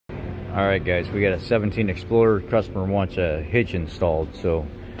Alright guys, we got a 17 Explorer. Customer wants a hitch installed, so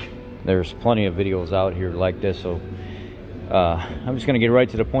there's plenty of videos out here like this. So I'm just going to get right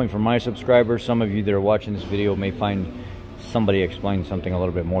to the point for my subscribers. Some of you that are watching this video may find somebody explain something a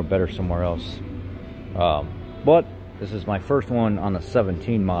little bit more better somewhere else. But this is my first one on the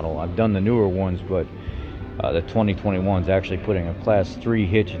 17 model. I've done the newer ones, but the 2021's actually putting a class 3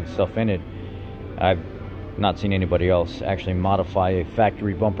 hitch and stuff in it. I've not seen anybody else actually modify a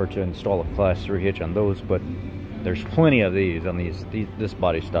factory bumper to install a class 3 hitch on those, but there's plenty of these on this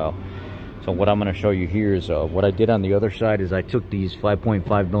body style. So what I'm going to show you here is what I did on the other side is I took these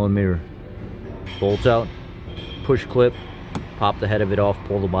 5.5 millimeter bolts out, push clip, pop the head of it off,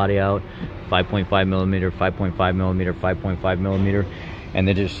 pull the body out, 5.5 millimeter, 5.5 millimeter, 5.5 millimeter, and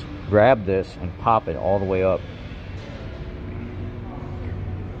then just grab this and pop it all the way up.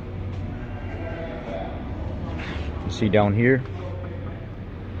 See down here,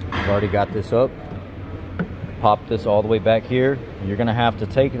 I've already got this up. Pop this all the way back here. You're gonna have to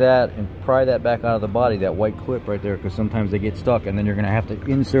take that and pry that back out of the body, that white clip right there, because sometimes they get stuck, and then you're gonna have to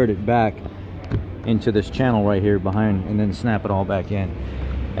insert it back into this channel right here behind, and then snap it all back in.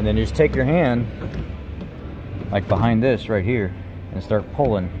 And then you just take your hand like behind this right here and start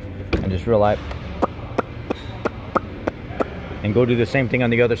pulling, and just realize, and go do the same thing on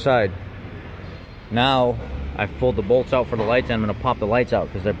the other side. Now I've pulled the bolts out for the lights, and I'm going to pop the lights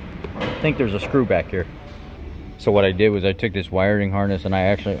out because I think there's a screw back here. So what I did was I took this wiring harness and I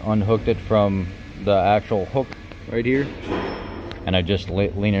actually unhooked it from the actual hook right here, and I just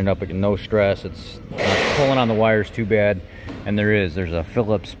lean it up, no stress. It's not pulling on the wires too bad. And there's a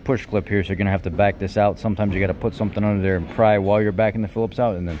Phillips push clip here, so you're going to have to back this out. Sometimes you got to put something under there and pry while you're backing the Phillips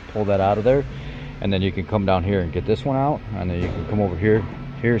out, and then pull that out of there. And then you can come down here and get this one out, and then you can come over here,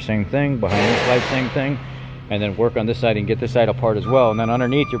 same thing, behind this light, same thing. And then work on this side and get this side apart as well. And then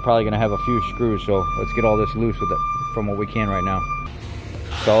underneath, you're probably going to have a few screws. So let's get all this loose with it from what we can right now.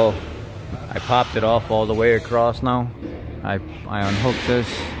 So I popped it off all the way across now. I unhooked this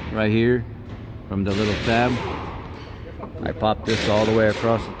right here from the little tab. I popped this all the way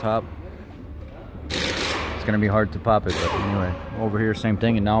across the top. It's going to be hard to pop it, but anyway, over here, same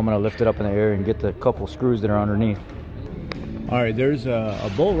thing. And now I'm going to lift it up in the air and get the couple screws that are underneath. All right, there's a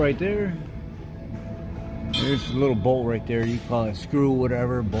bolt right there. There's a little bolt right there. You call it screw,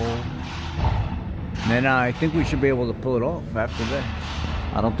 whatever, bolt. And then I think we should be able to pull it off after that.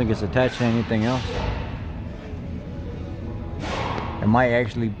 I don't think it's attached to anything else. It might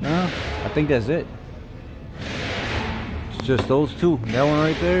actually, no, I think that's it. It's just those two. That one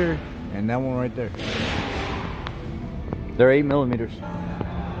right there and that one right there. They're 8 millimeters.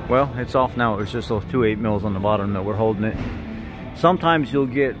 Well, it's off now. It's just those two 8 mils on the bottom that we're holding it. Sometimes you'll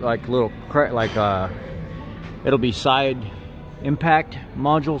get like little crack, like it'll be side impact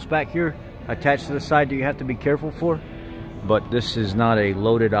modules back here attached to the side that you have to be careful for, but this is not a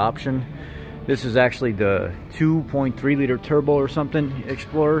loaded option. This is actually the 2.3 liter turbo or something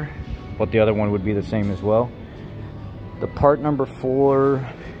Explorer, but the other one would be the same as well. The part number for,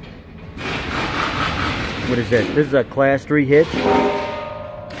 what is that? This is a class 3 hitch.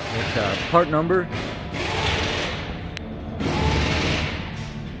 It's part number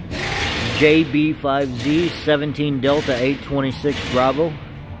JB5Z 17 Delta 826 Bravo.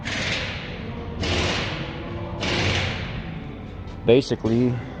 Basically,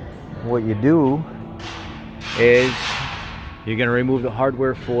 what you do is you're going to remove the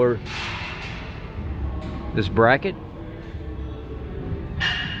hardware for this bracket.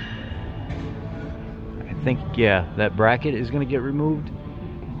 I think, yeah, that bracket is going to get removed.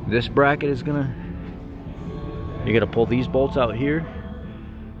 This bracket is going to, you're going to pull these bolts out here.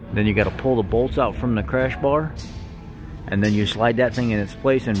 Then you got to pull the bolts out from the crash bar, and then you slide that thing in its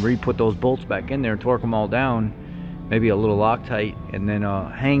place and re-put those bolts back in there and torque them all down, maybe a little Loctite, and then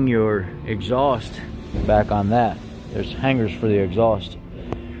hang your exhaust back on that. There's hangers for the exhaust.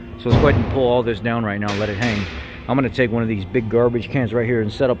 So let's go ahead and pull all this down right now, let it hang. I'm going to take one of these big garbage cans right here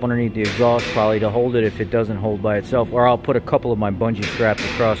and set up underneath the exhaust, probably to hold it if it doesn't hold by itself, or I'll put a couple of my bungee straps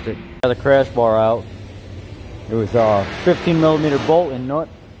across it. The crash bar out. It was a 15 millimeter bolt and nut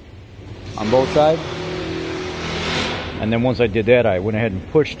on both sides, and then once I did that, I went ahead and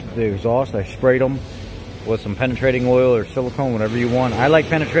pushed the exhaust. I sprayed them with some penetrating oil or silicone, whatever you want. I like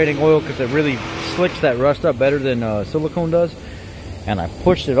penetrating oil because it really slicks that rust up better than silicone does. And I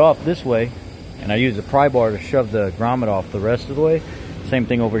pushed it off this way, and I used the pry bar to shove the grommet off the rest of the way. Same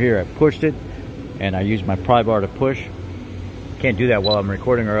thing over here. I pushed it, and I used my pry bar to push. Can't do that while I'm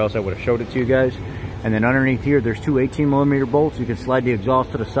recording, or else I would have showed it to you guys. And then underneath here, there's two 18 millimeter bolts. You can slide the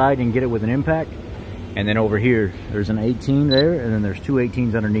exhaust to the side and get it with an impact. And then over here, there's an 18 there, and then there's two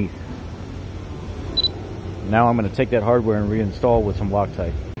 18s underneath. Now I'm going to take that hardware and reinstall with some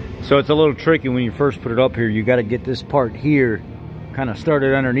Loctite. So it's a little tricky when you first put it up here. You got to get this part here kind of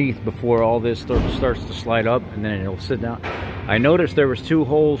started underneath before all this starts to slide up, and then it'll sit down. I noticed there was 2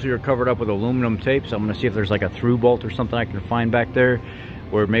 holes here covered up with aluminum tape, so I'm going to see if there's like a through bolt or something I can find back there,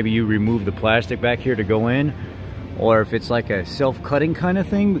 where maybe you remove the plastic back here to go in, or if it's like a self-cutting kind of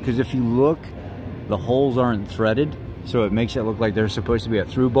thing, because if you look, the holes aren't threaded, so it makes it look like there's supposed to be a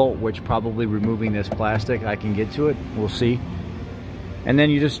through bolt, which probably removing this plastic I can get to it. We'll see. And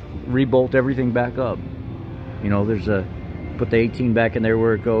then you just rebolt everything back up. You know, there's a, put the 18 back in there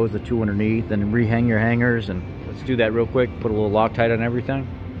where it goes, the 2 underneath, and rehang your hangers. And let's do that real quick. Put a little Loctite on everything.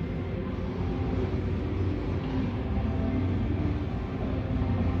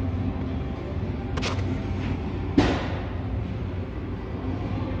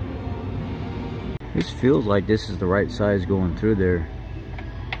 This feels like this is the right size going through there,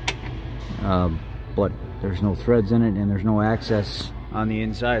 but there's no threads in it and there's no access on the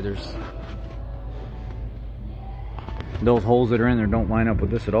inside. There's those holes that are in there don't line up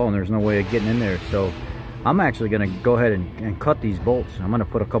with this at all, and there's no way of getting in there. So I'm actually going to go ahead and cut these bolts. I'm going to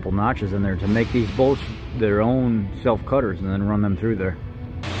put a couple notches in there to make these bolts their own self-cutters and then run them through there.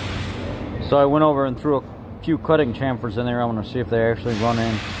 So I went over and threw a few cutting chamfers in there. I want to see if they actually run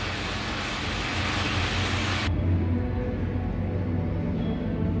in.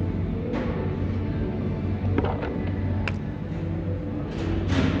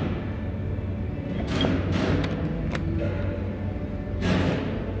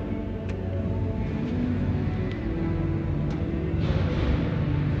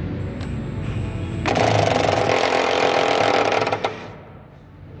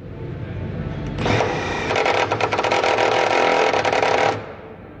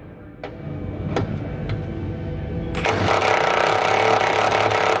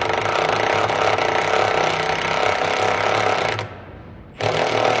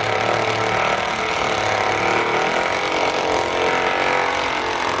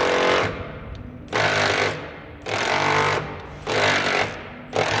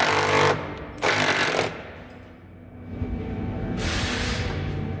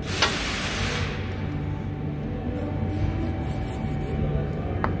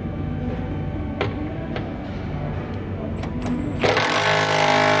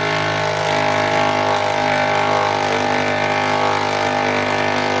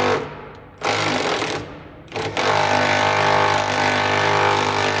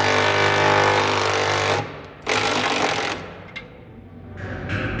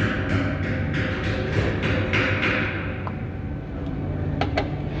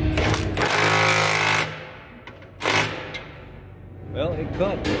 Well, it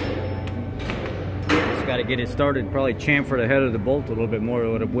cut. Just got to get it started. Probably chamfer the head of the bolt a little bit more.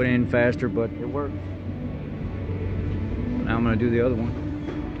 It would have went in faster, but it worked. Now I'm going to do the other one.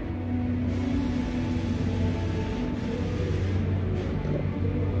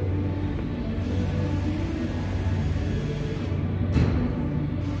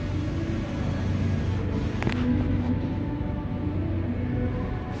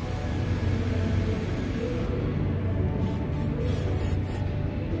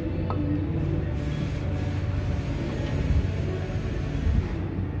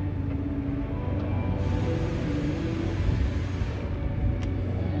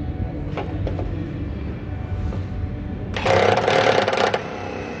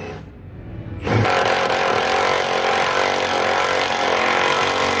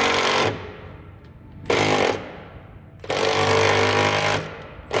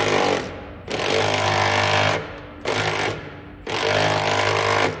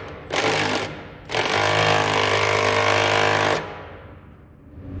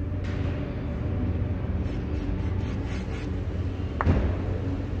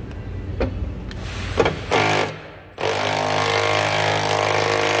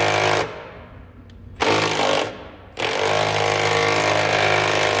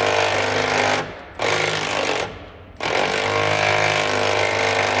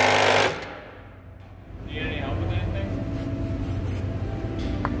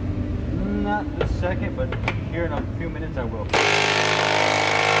 Not this second, but here in a few minutes I will.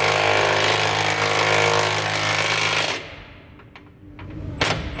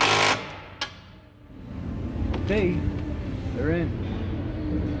 Okay, they're in.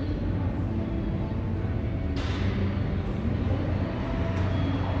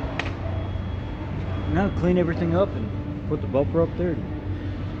 Now clean everything up and put the bumper up there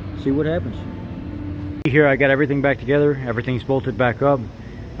and see what happens. Here I got everything back together, everything's bolted back up.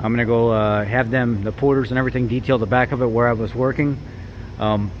 I'm gonna go have them, the porters and everything, detail the back of it where I was working.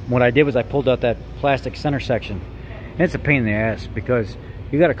 What I did was I pulled out that plastic center section. And it's a pain in the ass because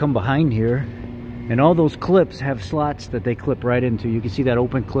you got to come behind here, and all those clips have slots that they clip right into. You can see that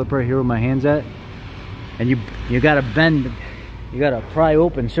open clip right here where my hand's at, and you got to bend, you got to pry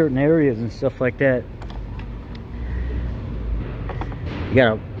open certain areas and stuff like that. You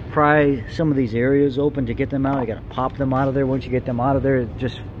got to pry some of these areas open to get them out. You got to pop them out of there. Once you get them out of there, it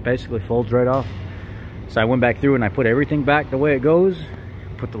just basically folds right off. So I went back through and I put everything back the way it goes,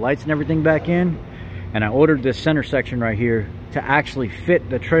 put the lights and everything back in, and I ordered this center section right here to actually fit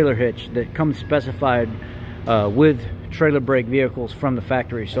the trailer hitch that comes specified with trailer brake vehicles from the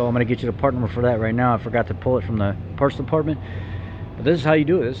factory. So I'm going to get you the part number for that right now. I forgot to pull it from the parts department. But this is how you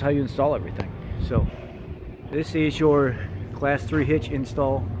do it. This is how you install everything. So this is your Class 3 hitch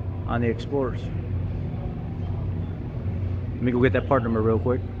install on the Explorers. Let me go get that part number real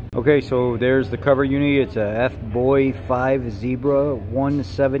quick. Okay, so there's the cover unit. It's a F-Boy 5 Zebra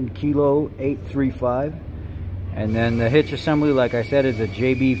 17 Kilo 835. And then the hitch assembly, like I said, is a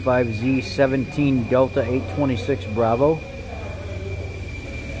JB5Z 17 Delta 826 Bravo.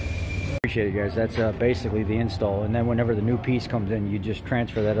 Appreciate it, guys. That's basically the install. And then whenever the new piece comes in, you just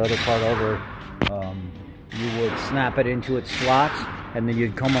transfer that other part over. You would snap it into its slots, and then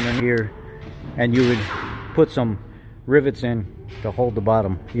you'd come under here and you would put some rivets in to hold the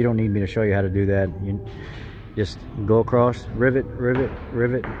bottom. You don't need me to show you how to do that. You just go across, rivet, rivet,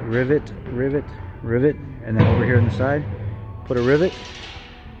 rivet, rivet, rivet, rivet, and then over here on the side, put a rivet.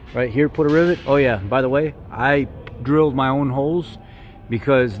 Right here, put a rivet. Oh yeah, by the way, I drilled my own holes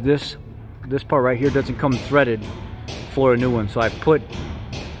because this part right here doesn't come threaded for a new one. So I put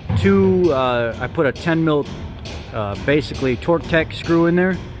a 10 mil basically Torque Tech screw in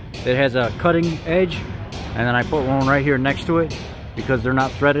there that has a cutting edge, and then I put one right here next to it because they're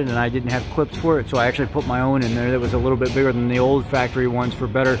not threaded and I didn't have clips for it. So I actually put my own in there that was a little bit bigger than the old factory ones for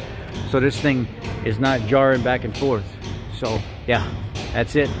better, so this thing is not jarring back and forth. So yeah,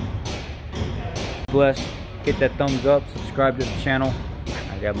 that's it. Bless. Hit that thumbs up, subscribe to the channel.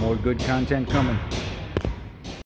 I got more good content coming.